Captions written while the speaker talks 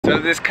So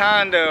this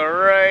condo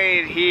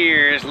right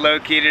here is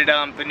located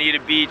on Bonita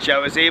Beach. I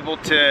was able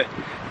to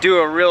do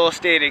a real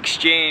estate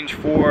exchange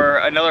for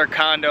another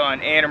condo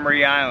on Anna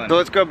Marie Island. So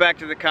let's go back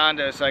to the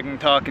condo so I can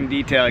talk in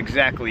detail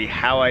exactly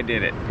how I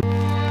did it.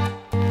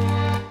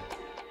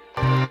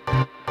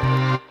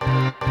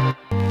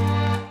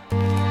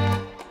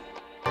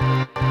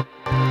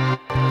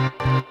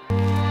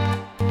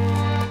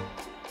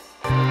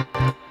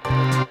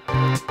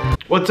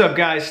 What's up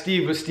guys,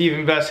 Steve with Steve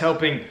Invest,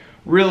 helping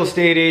real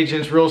estate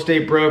agents, real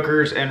estate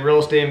brokers, and real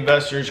estate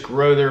investors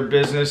grow their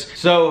business.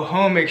 So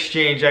home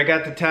exchange, I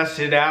got to test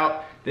it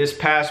out this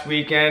past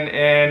weekend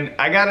and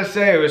I gotta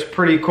say it was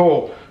pretty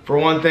cool. For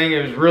one thing,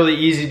 it was really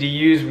easy to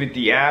use with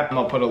the app.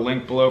 I'll put a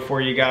link below for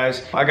you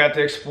guys. I got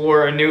to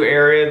explore a new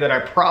area that I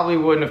probably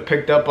wouldn't have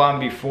picked up on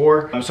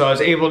before. So I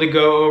was able to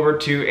go over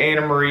to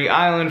Anna Marie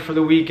Island for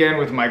the weekend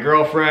with my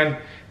girlfriend,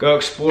 go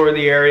explore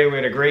the area. We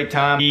had a great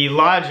time. The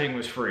lodging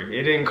was free.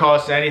 It didn't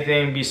cost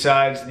anything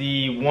besides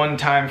the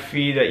one-time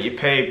fee that you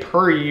pay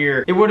per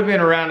year. It would have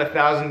been around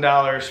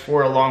 $1,000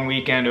 for a long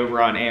weekend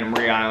over on Anna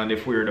Marie Island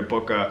if we were to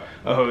book a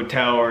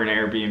hotel or an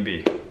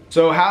Airbnb.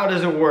 So how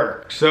does it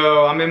work?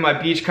 So I'm in my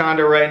beach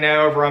condo right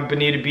now over on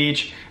Bonita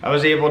Beach. I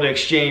was able to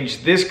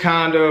exchange this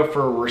condo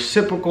for a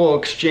reciprocal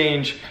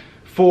exchange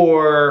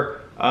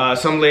for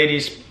some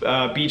lady's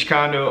beach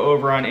condo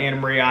over on Anna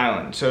Marie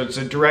Island. So it's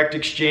a direct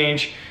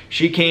exchange.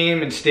 She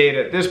came and stayed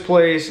at this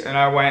place and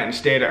I went and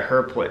stayed at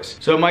her place.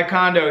 So my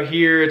condo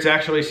here, it's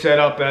actually set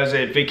up as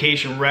a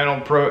vacation rental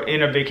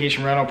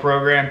vacation rental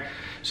program.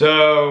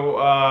 So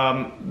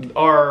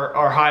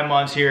our high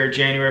months here,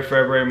 January,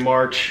 February,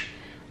 March,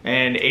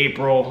 and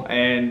April,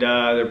 and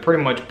they're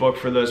pretty much booked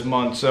for those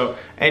months. So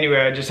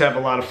anyway, I just have a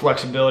lot of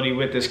flexibility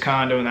with this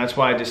condo, and that's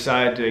why I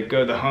decided to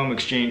go the home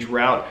exchange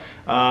route.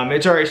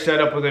 It's already set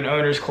up with an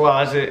owner's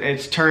closet.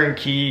 It's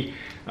turnkey.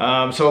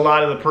 So a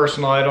lot of the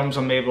personal items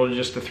I'm able to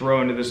just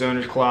throw into this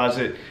owner's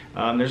closet.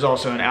 There's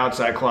also an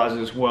outside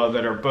closet as well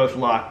that are both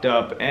locked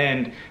up,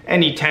 and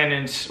any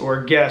tenants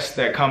or guests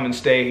that come and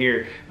stay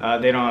here,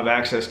 they don't have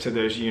access to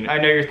those units. I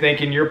know you're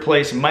thinking your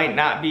place might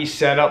not be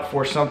set up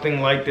for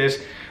something like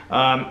this.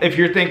 If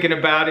you're thinking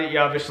about it, you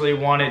obviously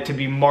want it to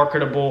be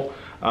marketable.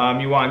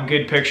 You want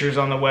good pictures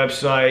on the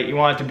website. You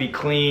want it to be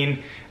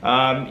clean.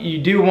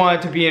 You do want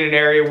it to be in an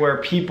area where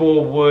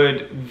people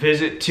would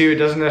visit to. It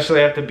doesn't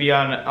necessarily have to be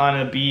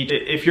on a beach.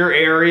 If your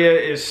area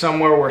is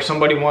somewhere where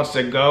somebody wants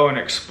to go and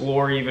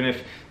explore, even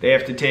if they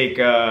have to take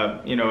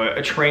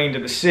a train to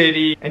the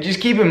city. And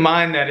just keep in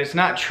mind that it's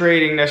not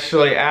trading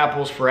necessarily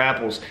apples for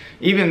apples.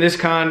 Even this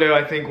condo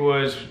I think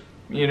was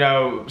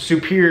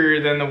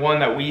superior than the one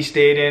that we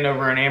stayed in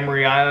over on Anna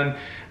Marie Island.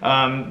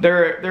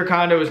 Their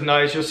condo is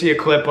nice. You'll see a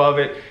clip of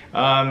it,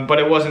 but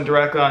it wasn't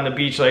directly on the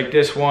beach like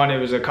this one. It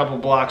was a couple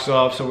blocks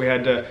off, so we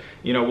had to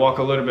walk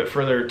a little bit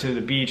further to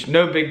the beach.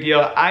 No big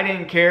deal. I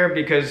didn't care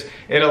because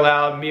it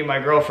allowed me and my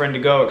girlfriend to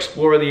go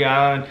explore the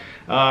island,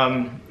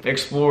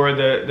 explore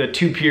the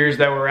two piers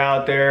that were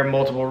out there,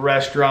 multiple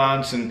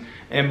restaurants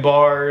and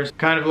bars,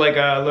 kind of like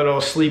a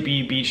little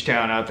sleepy beach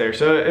town out there.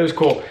 So it was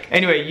cool.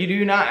 Anyway, you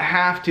do not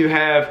have to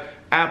have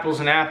apples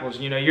and apples.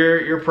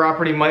 Your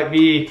property might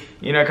be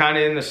kind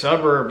of in the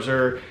suburbs,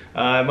 or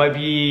it might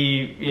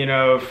be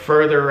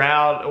further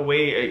out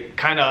away,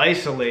 kind of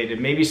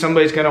isolated. Maybe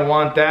somebody's gonna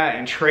want that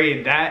and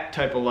trade that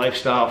type of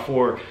lifestyle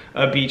for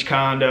a beach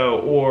condo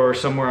or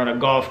somewhere on a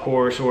golf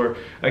course or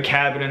a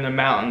cabin in the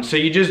mountains. So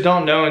you just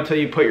don't know until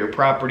you put your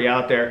property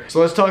out there. So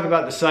let's talk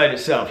about the site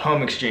itself,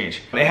 Home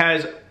Exchange. It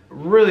has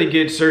really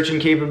good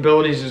searching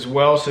capabilities as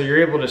well, so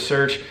you're able to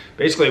search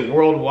basically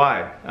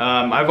worldwide.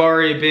 I've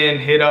already been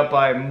hit up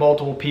by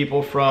multiple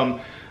people from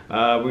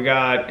we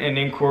got an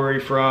inquiry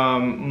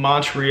from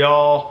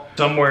Montreal,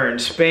 somewhere in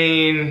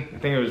Spain, I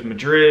think it was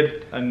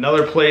Madrid,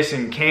 another place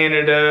in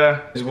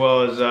Canada, as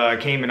well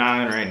as Cayman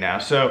Island right now.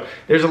 So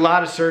there's a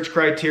lot of search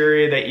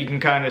criteria that you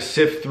can kind of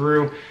sift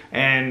through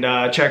and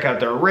check out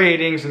their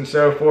ratings and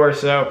so forth.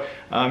 So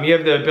you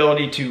have the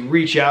ability to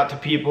reach out to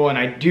people, and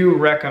I do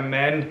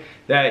recommend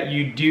that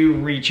you do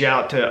reach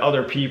out to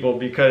other people,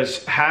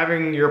 because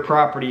having your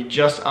property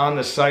just on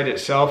the site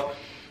itself,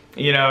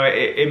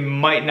 it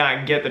might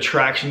not get the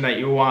traction that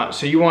you want.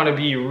 So you want to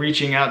be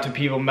reaching out to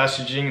people,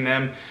 messaging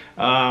them.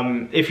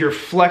 If you're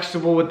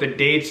flexible with the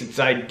dates, it's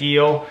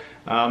ideal.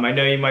 I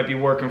know you might be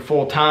working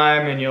full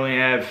time and you only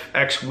have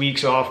X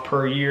weeks off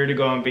per year to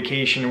go on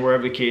vacation or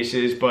wherever the case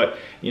is, but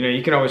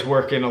you can always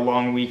work in a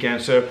long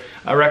weekend. So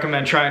I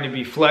recommend trying to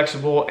be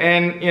flexible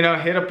and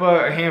hit up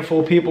a handful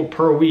of people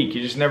per week.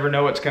 You just never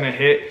know what's going to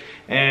hit,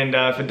 and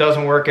if it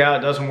doesn't work out,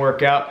 it doesn't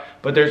work out.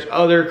 But there's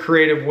other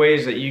creative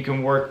ways that you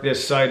can work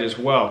this site as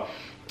well.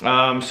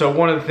 So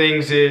one of the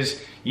things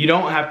is you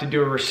don't have to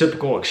do a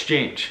reciprocal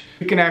exchange.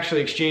 You can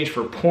actually exchange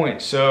for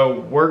points.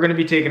 So we're going to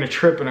be taking a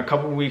trip in a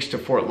couple of weeks to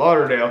Fort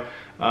Lauderdale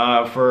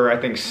for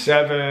I think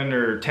 7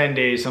 or 10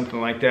 days,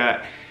 something like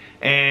that.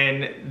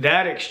 And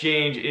that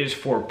exchange is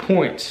for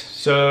points.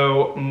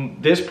 So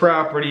this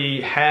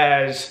property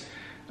has,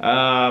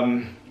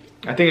 I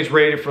think it's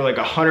rated for like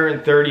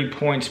 130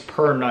 points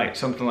per night,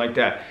 something like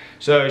that.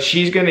 So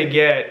she's going to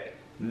get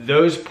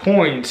those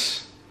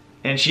points,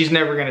 and she's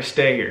never gonna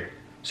stay here.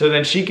 So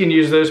then she can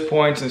use those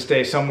points and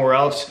stay somewhere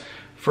else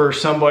for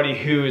somebody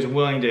who is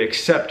willing to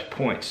accept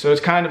points. So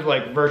it's kind of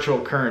like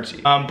virtual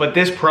currency. But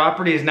this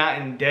property is not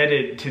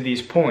indebted to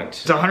these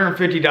points. It's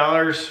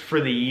 $150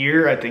 for the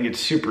year. I think it's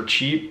super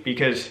cheap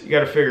because you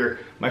gotta figure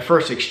my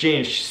first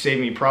exchange saved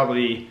me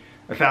probably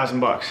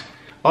 $1,000.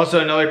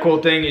 Also, another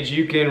cool thing is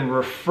you can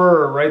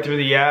refer right through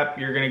the app.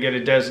 You're gonna get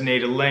a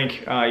designated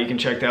link. You can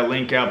check that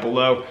link out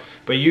below.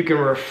 But you can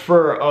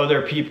refer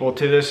other people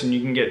to this and you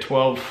can get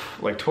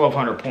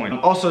 1,200 points.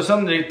 Also,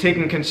 something to take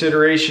in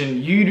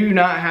consideration, you do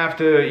not have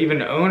to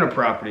even own a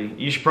property.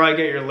 You should probably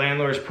get your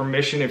landlord's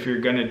permission if you're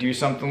gonna do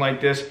something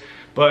like this,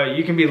 but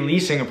you can be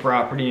leasing a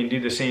property and do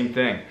the same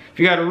thing. If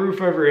you got a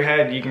roof over your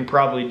head, you can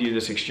probably do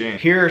this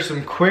exchange. Here are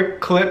some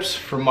quick clips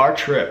from our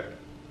trip.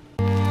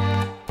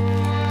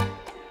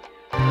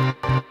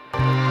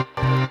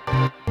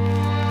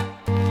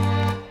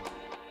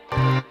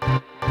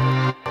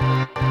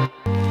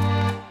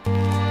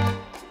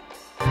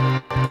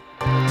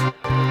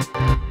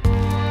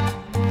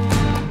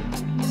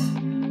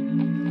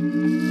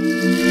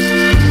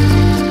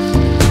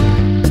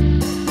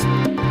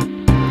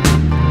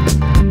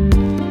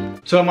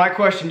 So my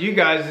question to you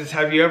guys is,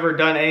 have you ever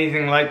done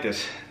anything like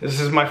this? This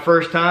is my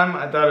first time.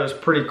 I thought it was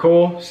pretty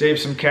cool.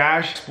 Saved some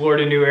cash, explored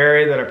a new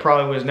area that I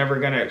probably was never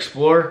gonna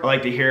explore. I'd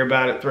like to hear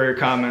about it. Throw your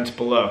comments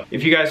below.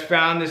 If you guys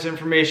found this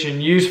information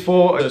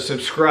useful,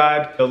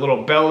 subscribe, the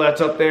little bell that's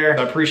up there.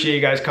 I appreciate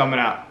you guys coming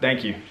out.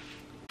 Thank you.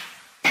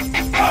 It's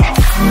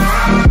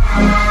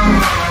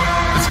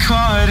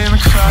caught in the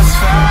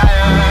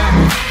crossfire.